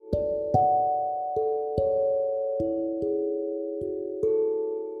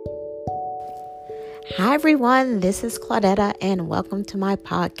Hi everyone, this is Claudetta and welcome to my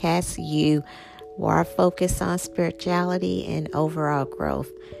podcast, You, where I focus on spirituality and overall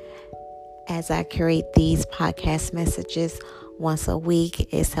growth. As I create these podcast messages once a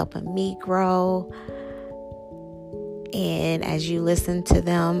week, it's helping me grow. And as you listen to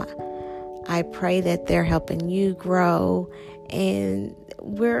them, I pray that they're helping you grow and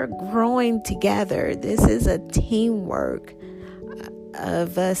we're growing together. This is a teamwork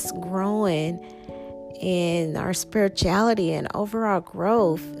of us growing in our spirituality and overall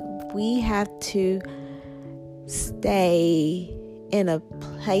growth. We have to stay in a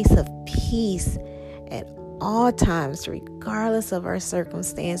place of peace at all times, regardless of our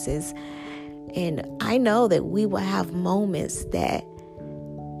circumstances. And I know that we will have moments that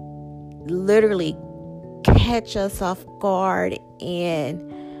literally catch us off guard and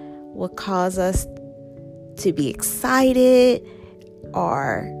will cause us to be excited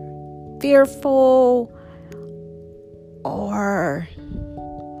or fearful or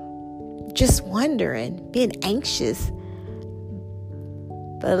just wondering, being anxious.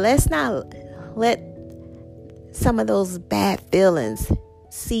 But let's not let some of those bad feelings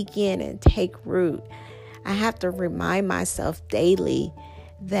seek in and take root. I have to remind myself daily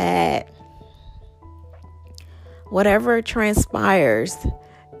that whatever transpires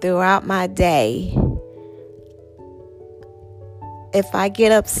throughout my day, if I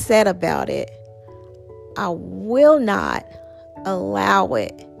get upset about it, I will not allow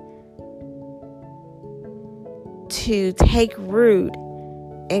it to take root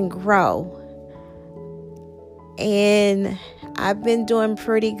and grow. And I've been doing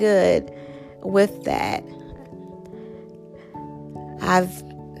pretty good with that.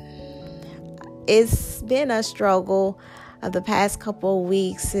 It's been a struggle of the past couple of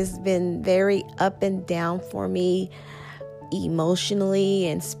weeks. It's been very up and down for me, emotionally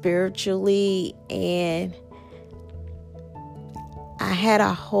and spiritually, and I had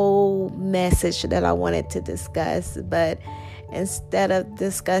a whole message that I wanted to discuss, but instead of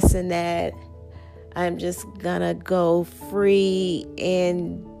discussing that, I'm just gonna go free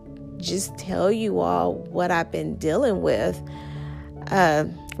and just tell you all what I've been dealing with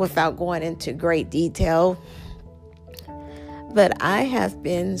without going into great detail. But I have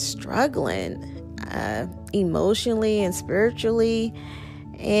been struggling emotionally and spiritually,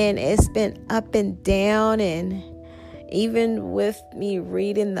 and it's been up and down. And even with me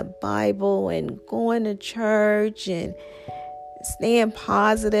reading the Bible and going to church and staying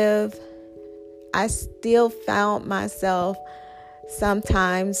positive, I still found myself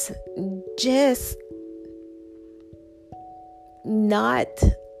sometimes just not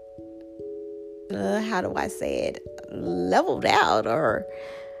leveled out or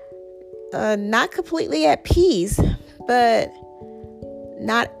not completely at peace, but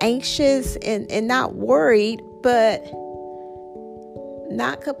not anxious and not worried, but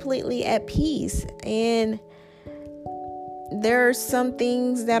not completely at peace. And there are some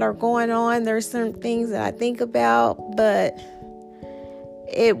things that are going on. There's some things that I think about, but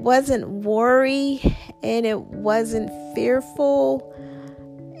it wasn't worry and it wasn't fearful.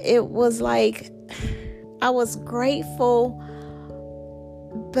 It was like I was grateful,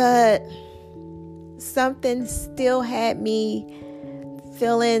 but something still had me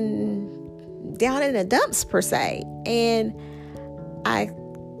feeling down in the dumps per se. And I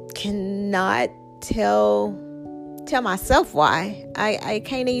cannot tell myself why. I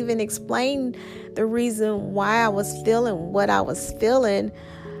can't even explain the reason why I was feeling what I was feeling,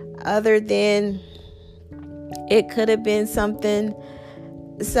 other than it could have been something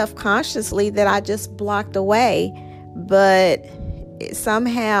self-consciously that I just blocked away. But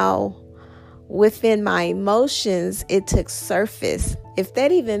somehow within my emotions, it took surface, if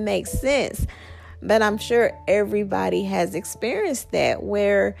that even makes sense. But I'm sure everybody has experienced that,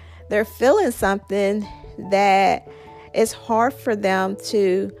 where they're feeling something that it's hard for them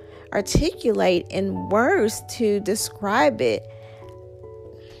to articulate in words to describe it.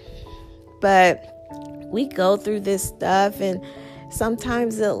 But we go through this stuff, and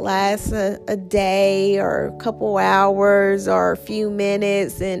sometimes it lasts a day or a couple hours or a few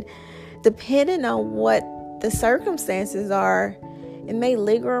minutes, and depending on what the circumstances are, it may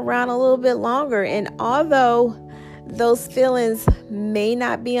linger around a little bit longer. And although those feelings may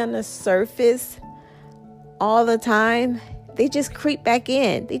not be on the surface all the time, they just creep back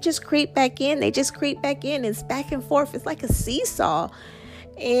in. It's back and forth. It's like a seesaw.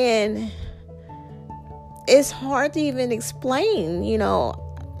 And it's hard to even explain.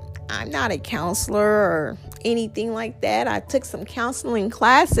 I'm not a counselor or anything like that. I took some counseling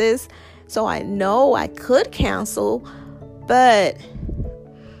classes, so I know I could counsel, but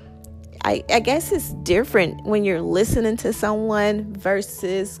I guess it's different when you're listening to someone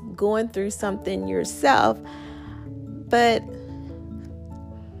versus going through something yourself. But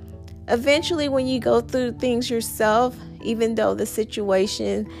eventually when you go through things yourself, even though the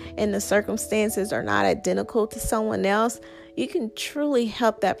situation and the circumstances are not identical to someone else, you can truly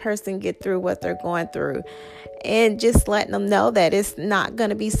help that person get through what they're going through. And just letting them know that it's not going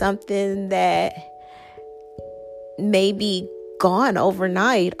to be something that may be gone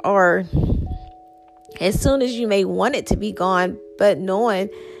overnight or as soon as you may want it to be gone, but knowing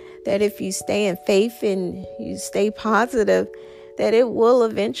that if you stay in faith and you stay positive, that it will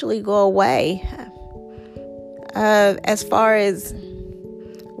eventually go away. As far as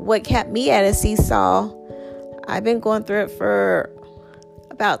what kept me at a seesaw, I've been going through it for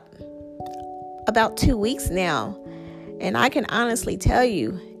about 2 weeks now. And I can honestly tell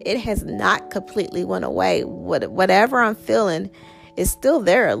you, it has not completely went away. Whatever I'm feeling is still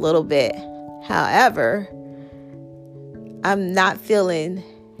there a little bit. However, I'm not feeling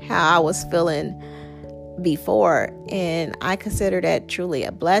how I was feeling before. And I consider that truly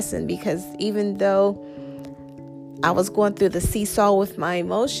a blessing, because even though I was going through the seesaw with my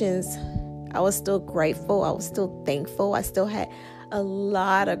emotions, I was still grateful. I was still thankful. I still had a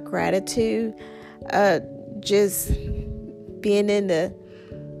lot of gratitude. Just being in the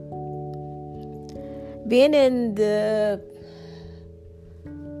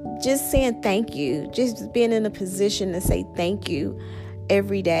just saying thank you, just being in a position to say thank you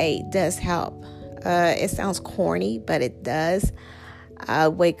every day does help. It sounds corny, but it does. I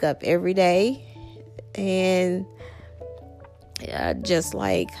wake up every day, and just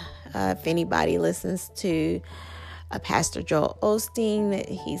like if anybody listens to Pastor Joel Osteen,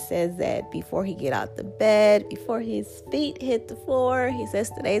 he says that before he get out the bed, before his feet hit the floor, he says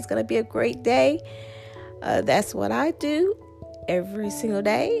today's going to be a great day. That's what I do every single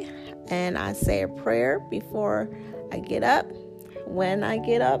day. And I say a prayer before I get up. When I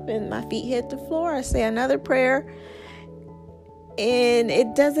get up and my feet hit the floor, I say another prayer. And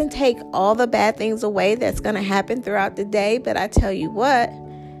it doesn't take all the bad things away that's going to happen throughout the day. But I tell you what,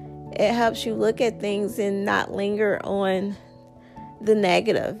 it helps you look at things and not linger on the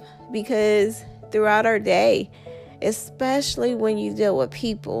negative. Because throughout our day, especially when you deal with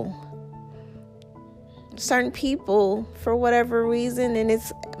people, certain people, for whatever reason, and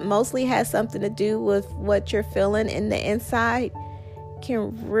it's mostly has something to do with what you're feeling in the inside,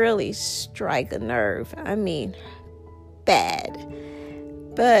 can really strike a nerve. I mean, bad.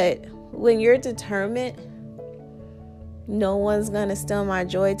 But when you're determined, no one's gonna steal my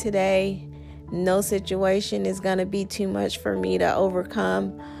joy today. No situation is gonna be too much for me to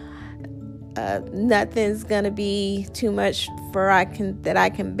overcome. Nothing's gonna be too much that I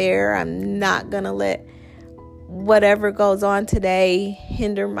can bear. I'm not gonna let whatever goes on today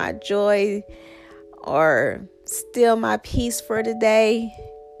hinder my joy or steal my peace for today.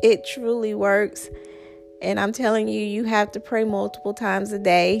 It truly works. And I'm telling you, you have to pray multiple times a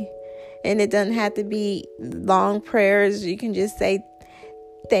day. And it doesn't have to be long prayers. You can just say,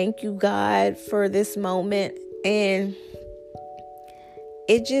 thank you, God, for this moment. And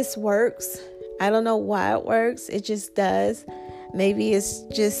it just works. I don't know why it works. It just does. Maybe it's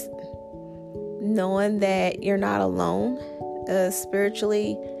just knowing that you're not alone.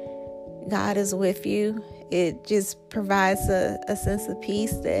 Spiritually, God is with you. It just provides a sense of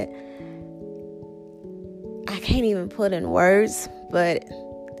peace that I can't even put in words, but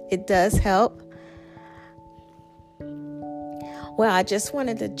it does help. Well, I just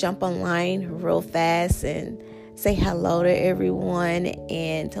wanted to jump online real fast and say hello to everyone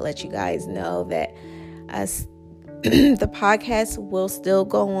and to let you guys know that the podcast will still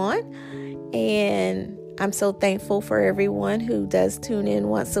go on. And I'm so thankful for everyone who does tune in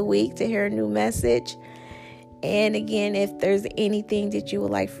once a week to hear a new message. And again, if there's anything that you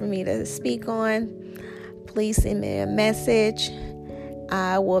would like for me to speak on, please send me a message.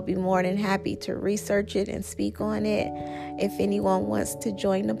 I will be more than happy to research it and speak on it. If anyone wants to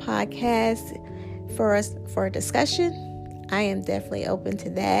join the podcast for a discussion, I am definitely open to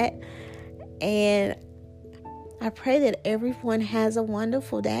that. And I pray that everyone has a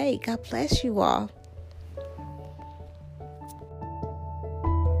wonderful day. God bless you all.